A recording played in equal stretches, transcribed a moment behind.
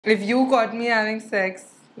If you caught me having sex,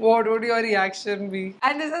 what would your reaction be?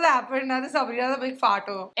 And this has happened now. Sabrina's a big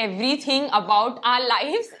farto. Everything about our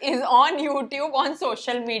lives is on YouTube, on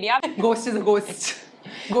social media. Ghost is a ghost.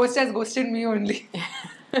 Ghost has ghosted me only.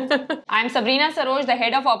 I'm Sabrina Saroj, the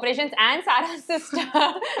head of operations and Sarah's sister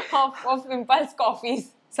of Impulse Coffees.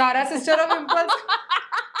 Sarah, sister of Impulse.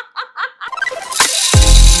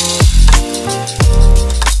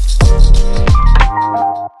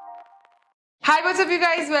 Hi, what's up, you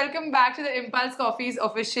guys? Welcome back to the Impulse Coffees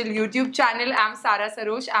official YouTube channel. I'm Sarah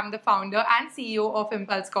Saroj. I'm the founder and CEO of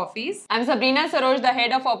Impulse Coffees. I'm Sabrina Saroj, the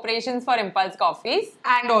head of operations for Impulse Coffees.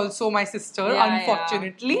 And also my sister,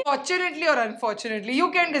 unfortunately. Fortunately or unfortunately,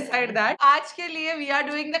 you can decide that. आज के लिए we are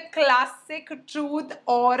doing the classic truth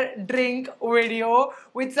or drink video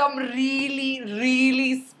with some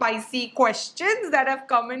really spicy questions that have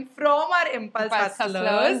come in from our Impulse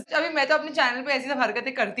hustlers. अभी मैं तो अपने channel पे ऐसी सब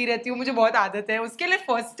हरकतें करती रहती हूँ, मुझे बहुत आदत है, उसके लिए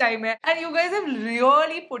first time है. And you guys have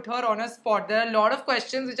really put her on a spot. There are a lot of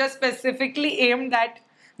questions which are specifically aimed at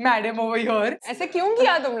madam over here. ऐसे क्यों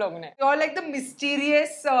किया तुम लोग ने? You're like the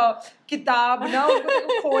mysterious किताब ना,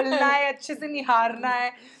 उसको खोलना है, अच्छे से निहारना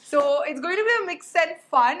है. So it's going to be a mix and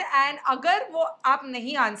fun. And अगर वो आप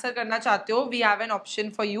नहीं आंसर करना चाहते हो, we have an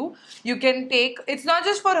option for you. You can take. It's not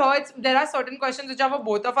just for her. There are certain questions which are for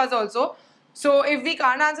both of us also. So if we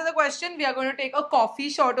can't answer the question, we are going to take a coffee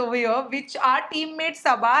shot over here, which our teammate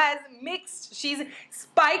Sabha has mixed. She's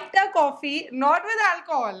spiked a coffee, not with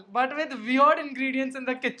alcohol, but with weird ingredients in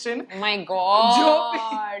the kitchen. Oh my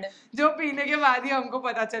God. जो पीने के बाद ही हमको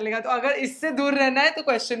पता चलेगा. तो अगर इससे दूर रहना है तो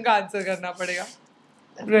क्वेश्चन का आंसर करना पड़ेगा.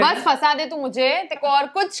 बस फंसा दे तू मुझे, तेरे और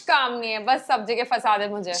कुछ काम नहीं है, बस सब जगह फंसा दे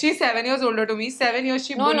मुझे. She's 7 years older to me. 7 years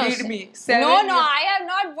she bullied me. No, I have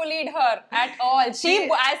not bullied her at all. As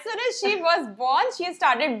soon as she was born, she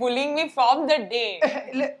started bullying me from the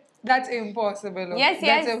day. That's impossible. Yes.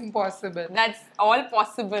 That's impossible. That's all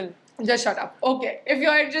possible. Just shut up. Okay, if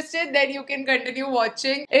you're interested, then you can continue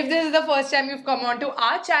watching. If this is the first time you've come onto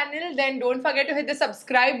our channel, then don't forget to hit the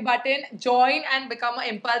subscribe button, join and become an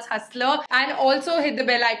Impulse hustler, and also hit the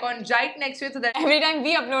bell icon right next to it so that every time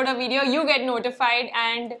we upload a video, you get notified.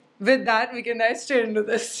 And with that, we can dive straight into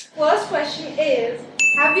this. First question is,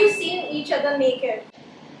 have you seen each other naked?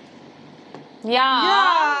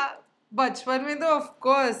 Yeah. Bachpan mein to of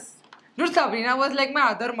course. Dude, Sabrina was like my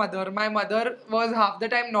other mother. My mother was half the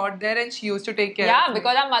time not there and she used to take care of me.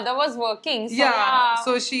 Because our mother was working. So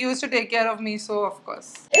so she used to take care of me, so of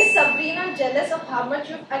course. Is Sabrina jealous of how much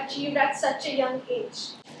you've achieved at such a young age?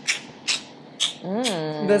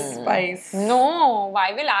 The spice. No,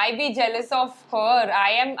 why will I be jealous of her?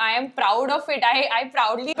 I am proud of it. I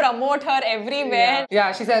proudly promote her everywhere.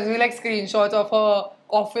 Yeah, she sends me like screenshots of her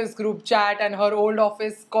office group chat and her old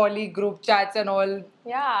office colleague group chats and all.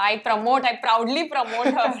 Yeah, I proudly promote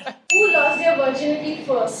her. Who lost their virginity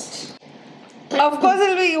first? Of course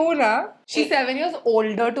it'll be you, na? She's 7 years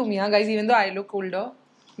older to me, guys, even though I look older.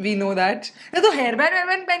 We know that. तो hair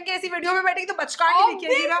band पहन के ऐसी video में बैठेगी तो बचकान ही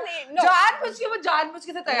दिखेगी ना. जानबूझ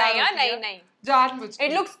के से तैयार होती है. नहीं. जानबूझ के.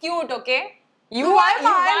 It looks cute, okay? Why am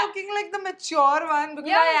I looking like the mature one?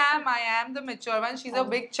 Because I am the mature one. She's a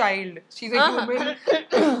big child. She's a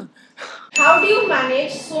human. How do you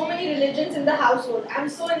manage so many religions in the household? I'm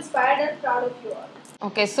so inspired and proud of you all.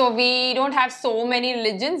 Okay, so we don't have so many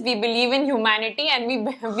religions. We believe in humanity and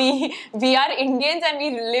we are Indians and we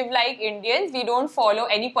live like Indians. We don't follow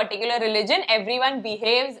any particular religion. Everyone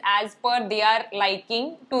behaves as per their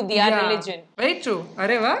liking to their religion. Very true.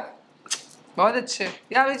 Arey वाह. बहुत अच्छे.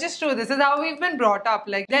 Yeah, which is true. This is how we've been brought up.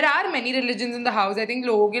 Like there are many religions in the house. I think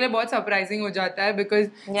लोगों के लिए बहुत surprising हो जाता है because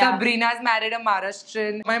Sabrina's married a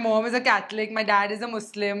Maharashtrian. My mom is a Catholic. My dad is a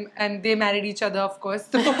Muslim, and they married each other, of course.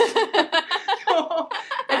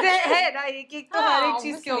 ऐसे है ना, एक तो हर एक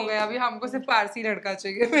चीज क्यों हो गया. अभी हमको सिर्फ पारसी लड़का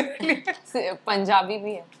चाहिए मेरे लिए. पंजाबी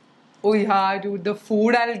भी है. Oh yeah, dude, the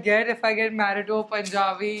food I'll get if I get married to a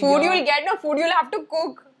Punjabi. Food you will get, no food you'll have to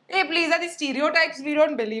cook. Hey, please, are these stereotypes we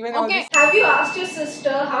don't believe in? Okay. Have you asked your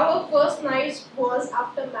sister how her first night was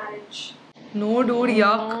after marriage? No, dude,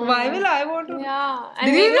 yuck. Why will I want to? Yeah,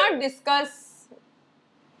 and we've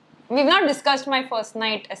not discussed my first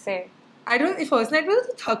night essay. I don't. First night में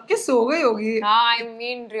तो थक के सो गई होगी. I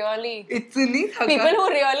mean, really. इतनी थका. People who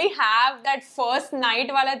really have that first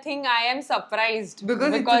night वाला thing, I am surprised.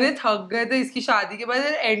 Because इतने थक गए थे इसकी शादी के बाद.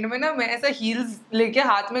 End में ना मैं ऐसा heels लेके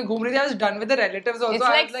हाथ में घूम रही थी. I was done with the relatives also. It's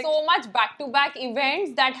like so much back-to-back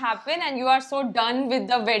events that happen, and you are so done with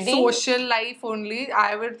the wedding. Social life only.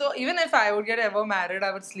 I would though, even if I would get ever married,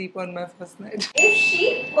 I would sleep on my first night. If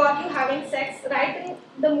she caught you having sex right in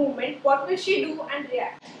the moment, what will she do and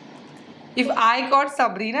react? If I caught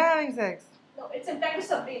Sabrina having sex? No, it's implying to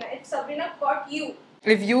Sabrina. If Sabrina caught you,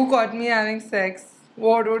 If you caught me having sex,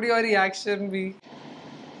 what would your reaction be?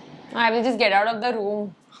 I will just get out of the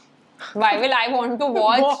room. Why will I want to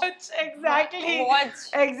watch? Exactly. Watch.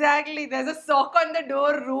 Exactly. There's a sock on the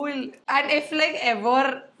door rule. And if like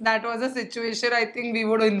ever that was a situation, I think we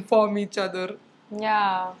would inform each other.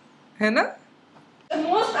 Yeah. है ना? the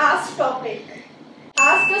most asked topic.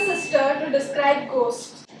 Ask your sister to describe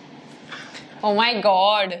ghosts. Oh my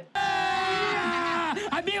god.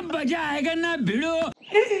 अभी मजा आएगा ना भिड़ो.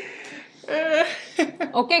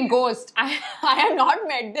 Okay, ghost. I have not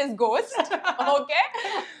met this ghost. Okay,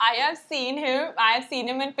 I have seen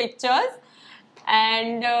him in pictures,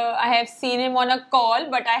 and I have seen him on a call,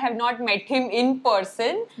 but I have not met him in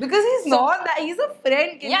person. Because he's not that. He's a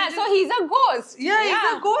friend. Can Yeah, you so he's a ghost. Yeah, he's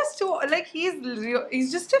a ghost too. Like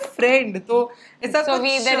he's just a friend. So it's a So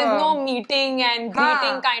there is no meeting and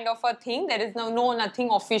greeting kind of a thing. There is no nothing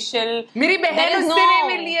official. मेरी There बहन is उससे नहीं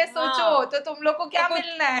मिली है सोचो हाँ. तो तुम लोग को क्या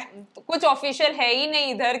मिलना है कुछ ऑफिशियल है ही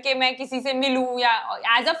नहीं इधर के मैं किसी से मिलूं या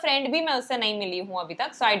एज अ फ्रेंड भी मैं उससे नहीं मिली हूं अभी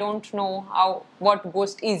तक सो I don't know how what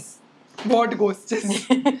ghost is What ghost is?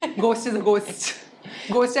 Ghost is a ghost.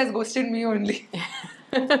 Ghost has ghosted me only.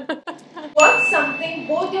 What's something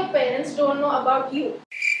both your parents don't know about you?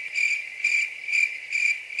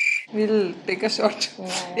 We'll take a shot.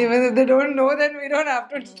 Yeah. Even if they don't know, then we don't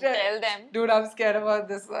have to Tell them. Dude, I'm scared about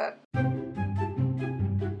this one.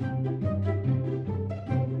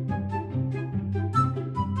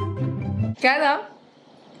 क्या था?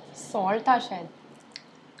 Salt था शायद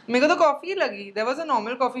मेरे को तो coffee लगी. There was a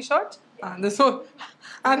normal coffee shot. So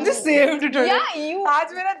I'm just saved today. Yeah, you-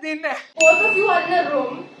 आज मेरा दिन है. Both of you are in a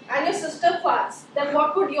room and your sister farts. Then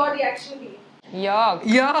what would your reaction be? yuck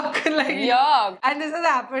Yuck, like. yuck And this has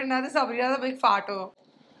happened now. This Sabrina's a big farter.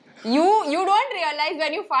 you don't realize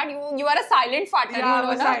when you fart you are a silent farter Yeah, you I'm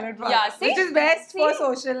know a na? silent farter. yeah see Which is best for See?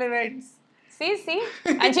 social events. see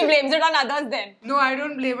and she blames it on others then No, I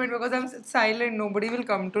don't blame it because I'm silent. Nobody will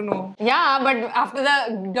come to know. yeah but after the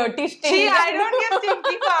dirty See, stink I don't get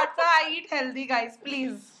stinky farts. I eat healthy, guys.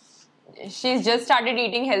 Please. she's just started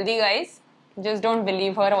eating healthy guys just don't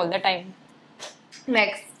believe her all the time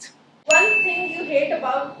Next. One thing you hate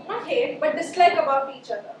about, not hate, but dislike about each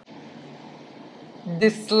other.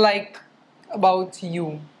 Dislike about you.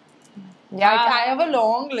 yeah I have a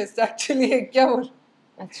long list actually. क्या बोल?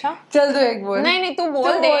 अच्छा चल तो एक बोल. नहीं तू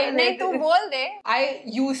बोल दे नहीं तू बोल दे I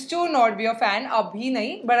used to not be a fan. अभी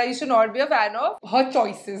नहीं. But I used to not be a fan of her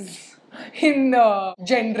choices. In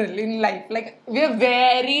general, in life. Like, we are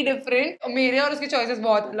very different. मेरे और उसके choices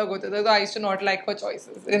बहुत अलग होते थे. So I used to not like her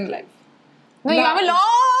choices in life. no you have a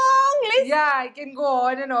long list Yeah, I can go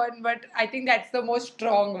on and on, but I think that's the most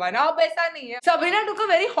strong one. अब ऐसा नहीं है. Sabrina took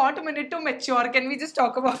a very hot minute to mature. Can we just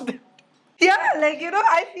talk about that? Yeah, like, you know,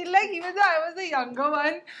 I feel like even though I was the younger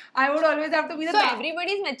one, I would always have to be the so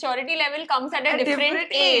everybody's maturity level comes at a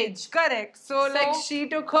different age Correct. So, like, she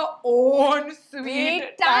took her own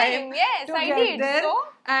sweet time. Yes, to I get did. there. So?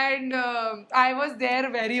 And I was there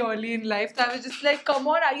very early in life. So I was just like, come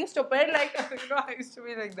on, are you stupid? Like, you know, I used to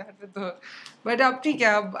be like that with her. But अब ठीक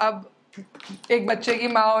है, अब एक बच्चे की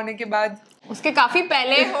माँ होने के बाद उसके काफी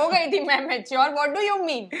पहले हो गई थी मैं mature what do you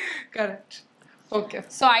mean correct. Okay.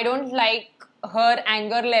 so I don't like her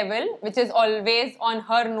anger level which is always on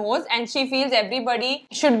her nose and she feels everybody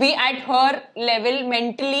should be at her level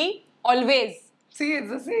mentally always See, it's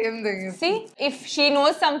the same thing. see if she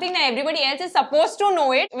knows something then everybody else is supposed to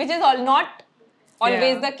know it which is all not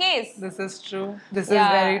always Yeah. the case This is true. This is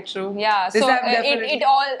very true. Yeah, This so I'm definitely- it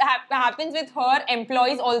all happens with her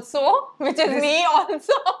employees also, which is me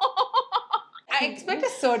also. I expect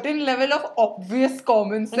a certain level of obvious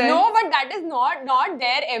common sense. No, but that is not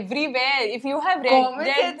there everywhere. If you have read, Common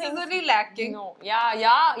sense things, is only lacking. no,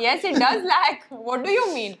 yes, it does lack. What do you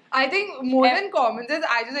mean? I think more than common sense,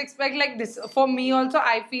 I just expect like this. For me also,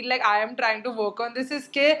 I feel like I am trying to work on this. is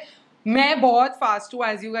के मैं बहुत fast हूँ,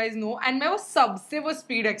 as you guys know, and मैं वो सबसे वो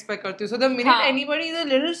speed expect करती हूँ. So the minute हाँ. anybody is a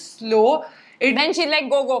little slow, it Then she's like,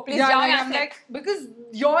 go, please, yeah, जाओ like, यहाँ I'm से. like because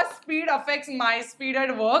your speed affects my speed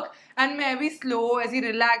at work, and मैं भी slow ऐसी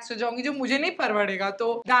relaxed हो जाऊँगी जो मुझे नहीं परवड़ेगा. तो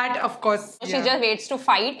that of course. She just waits to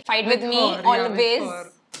fight with me her, yeah, with always. her.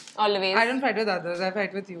 Always. I don't fight with others. I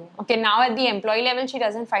fight with you. Okay, now at the employee level, she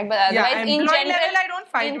doesn't fight, but Yeah, otherwise, in employee general, level, I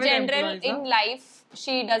don't fight in with general, employees, in life,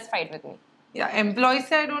 she does fight with me. Yeah, employees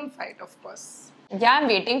say I don't fight, of course. Yeah, I'm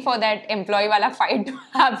waiting for that employee wala fight to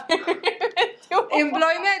happen with you.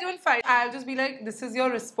 Employee me, I don't fight. I'll just be like, this is your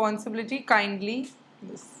responsibility, kindly.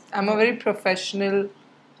 I'm a very professional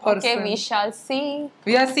person. Okay, we shall see.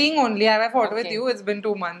 We are seeing only. I have fought with Okay. you. It's been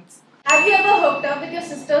 2 months. Have you ever hooked up with your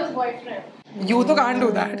sister's boyfriend? You तो can't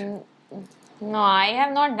do that. No, I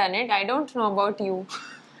have not done it. I don't know about you.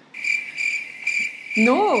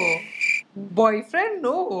 No. Boyfriend?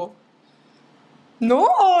 No. No,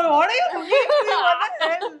 what are you looking at me? What the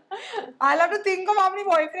hell? I'll have to think of how many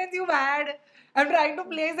boyfriends you've had. I'm trying to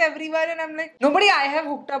place everyone and I'm like, nobody I have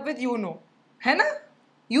hooked up with, you know. Hai na?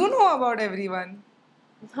 You know about everyone.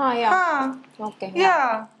 Yeah. Huh. Okay.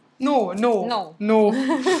 Yeah. No.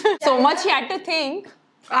 So much you had to think.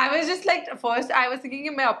 I was just like, first I was thinking कि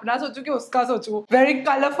मैं अपना सोचूं कि उसका सोचूं. Very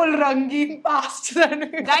colorful, रंगीन past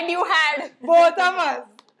That you had. both of us.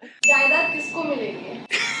 जायदाद किसको मिलेगी?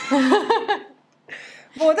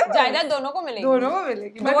 Both of us. जायदाद दोनों को मिलेगी. दोनों को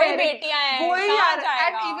मिलेगी. दो ही बेटियां हैं. वही कहाँ यार. जाएगा?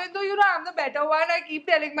 And even though you know I'm the better one, I keep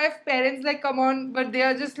telling my parents like, come on, but they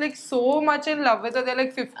are just like so much in love with her. They're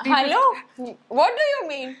like 50. Hello? What do you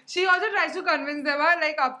mean? She also tries to convince them,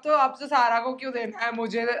 like अब तो सारा को क्यों देना है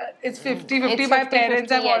मुझे? It's 50-50. It's My 50-50,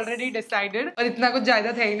 parents have yes. already decided. और इतना कुछ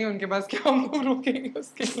जायदाद है ही नहीं उनके पास कि हम लोग रुकेंगे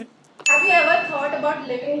उसके लिए. Have you ever thought about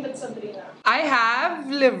living with Sabrina? I have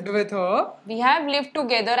lived with her. We have lived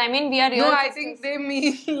together. I mean, we are real No, I sisters. think they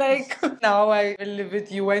mean like now I will live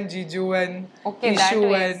with you and Jiju and Okay, that Ishu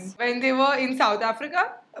ways. and when they were in South Africa,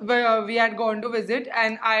 where we had gone to visit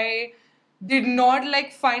and I did not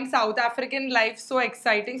like find South African life so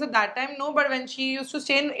exciting. So that time no, but when she used to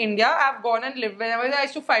stay in India, I've gone and lived. Whenever I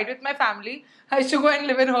used to fight with my family, I used to go and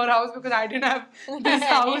live in her house because I didn't have this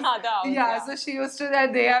house. other house, Yeah, yeah. so she used to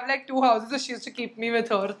that they have like 2 houses, so she used to keep me with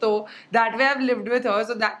her. So that way I've lived with her.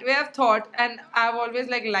 So that way I've thought and I've always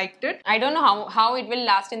like liked it. I don't know how it will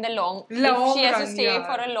last in the long if she has to run, stay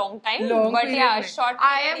yeah. for a long time. Long but period yeah, mein. short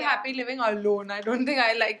I period, am yeah. happy living alone. I don't think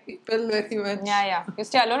I like people very much. Yeah. You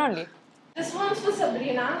stay alone only. This one's for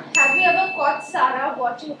Sabrina. Have you ever caught Sarah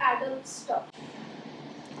watching adult stuff?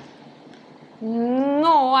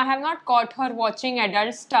 No, I have not caught her watching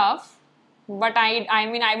adult stuff. But I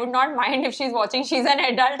mean, I would not mind if she's watching. She's an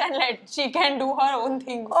adult and she can do her own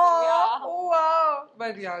thing. So, Oh wow.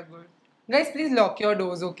 But yeah, good. Guys, please lock your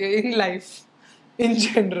doors, okay? In life. In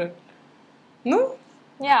general. No?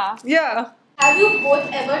 Yeah. Yeah. Have you both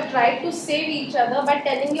ever tried to save each other by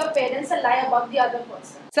telling your parents a lie about the other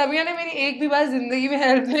person? सबिया ने मेरी एक भी बार जिंदगी में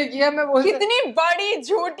help नहीं किया मैं बोल कितनी बड़ी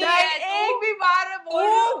झूठी है एक भी बार मैं बोल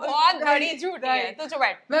रही हूँ बहुत बड़ी झूठी है तू चुप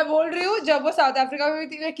बैठ मैं बोल रही हूँ जब वो साउथ अफ्रीका में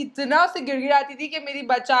थी मैं कितना उससे गिड़गिड़ाती थी कि मेरी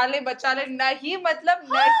बचा ले नहीं मतलब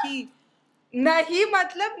नहीं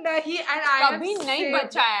and I कभी नहीं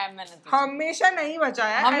बचाया है मैंने तुझे हमेशा नहीं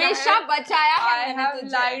बचाया हमेशा बचाया है I मैंने have तुझे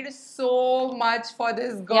lied so much for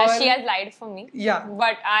this girl. Yeah, she has lied for me. Yeah.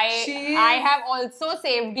 But I have also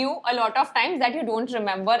saved you a lot of times that you don't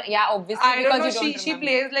remember. Yeah, obviously I because don't know. you don't She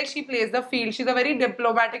remember. she plays the field. She's a very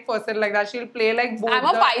diplomatic person like that. She'll play like both.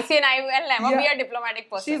 I'm a Pisces and I will never be a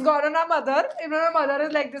diplomatic person. She's got on her mother. Even her mother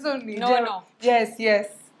is like this only. No.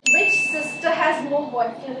 Yes. Which sister has more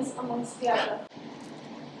boyfriends amongst the other?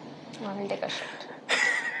 I will take a shot.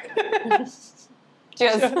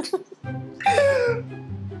 Cheers.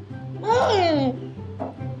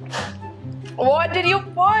 What did you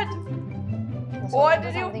put? What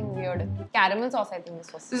did you? Something weird. Caramel sauce, I think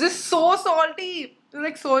this was. This is so salty.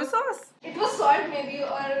 Like soy sauce. It was salt maybe,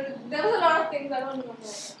 or there was a lot of things I don't remember.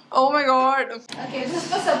 Oh my god. Okay, this is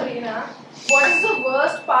for Sabrina. What is the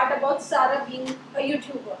worst part about Sarah being a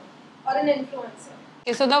YouTuber or an influencer?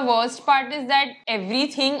 Okay, so the worst part is that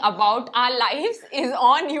everything about our lives is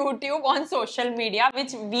on YouTube, on social media,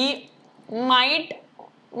 which we might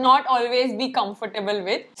not always be comfortable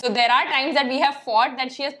with. So there are times that we have fought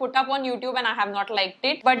that she has put up on YouTube and I have not liked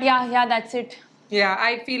it. But yeah, that's it. Yeah,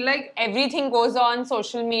 I feel like Everything goes on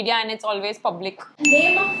social media and it's always public.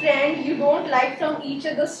 Name a friend you don't like from each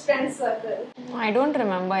other's friend circle. I don't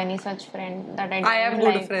remember any such friend that I don't I have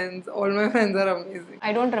like. good friends. All my friends are amazing.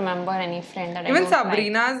 I don't remember any friend that Even I don't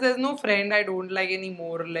Sabrina's, there's no friend I don't like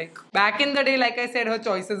anymore. Like back in the day, like I said, her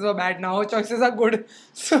choices were bad. Now her choices are good.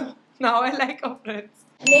 So now I like her friends.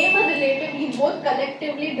 Name a relative you both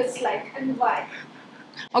collectively dislike and why.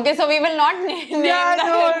 Okay, so we will not name Yeah, the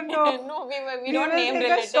no. No, we We don't will name take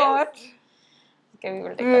relatives. a shot. Okay, we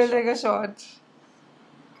will take We a will shot. take a shot.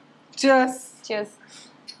 Cheers. Cheers.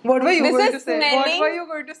 What were you This going is to say? smelling- What were you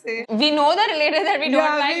going to say? We know the relative that we don't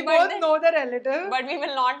Yeah, like, we but, both know the relative. but we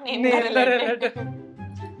will not name, Name the the relative. relative.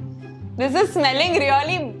 This is smelling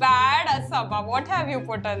really bad, Asaba. What have you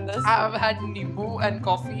put on this? I've had nimbu and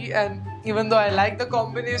coffee, and even though I like the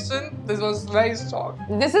combination, this was very strong.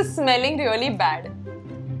 This is smelling really bad.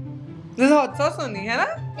 This is hot sauce only, है ना?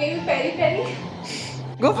 Maybe peri peri.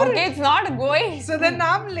 Go for Okay, it. it's not going. So then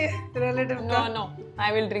naam le relative ka. No,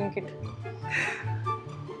 I will drink it.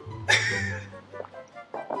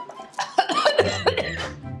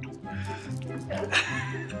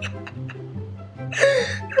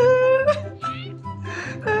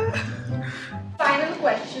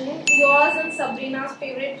 yours and Sabrina's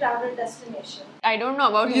favorite travel destination? I don't know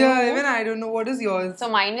about you. Yeah, even I don't know. What is yours? So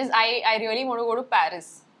mine is I really want to go to Paris.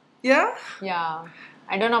 Yeah? Yeah.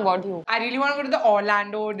 I don't know about you. I really want to go to the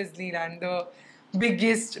Orlando Disneyland, the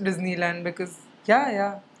biggest Disneyland, because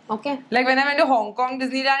yeah. Okay. Like when I went to Hong Kong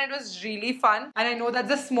Disneyland, it was really fun, and I know that's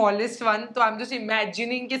the smallest one. So I'm just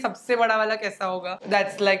imagining कि सबसे बड़ा वाला कैसा होगा.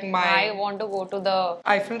 That's like my. I want to go to the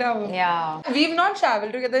Eiffel Tower. Yeah. We've not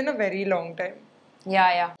traveled together in a very long time.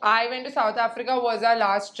 Yeah. I went to South Africa, was our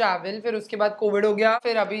last travel. फिर उसके बाद COVID हो गया.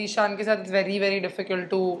 फिर अभी ईशान के साथ it's very difficult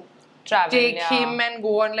to Travel. take him and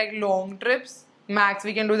go on like long trips. Max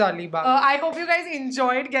we can do Zalibag. I hope you guys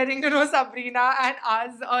enjoyed getting to know Sabrina and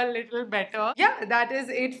us a little better. Yeah, that is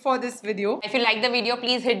it for this video. If you like the video,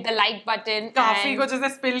 please hit the like button. काफी and कुछ उसने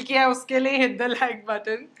spill किया है उसके लिए hit the like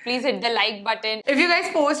button. Please hit the like button. If you guys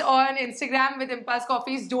post on Instagram with Impulse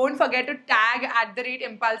Coffees, don't forget to tag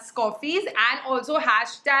 @Impulse Coffees and also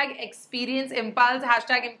 #ExperienceImpulse,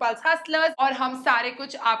 #Impulse Hustlers. और हम सारे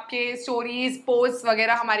कुछ आपके stories, posts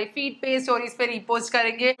वगैरह हमारे feed पे stories पे repost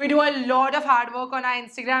करेंगे. We do a lot of hard work on our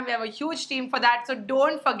Instagram. We have a huge team for that, so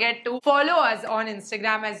don't forget to follow us on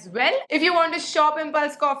Instagram as well. If you want to shop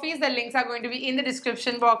Impulse Coffees, the links are going to be in the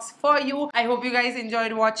description box for you. I hope you guys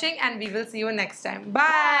enjoyed watching, and we will see you next time.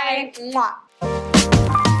 Bye. Mwah.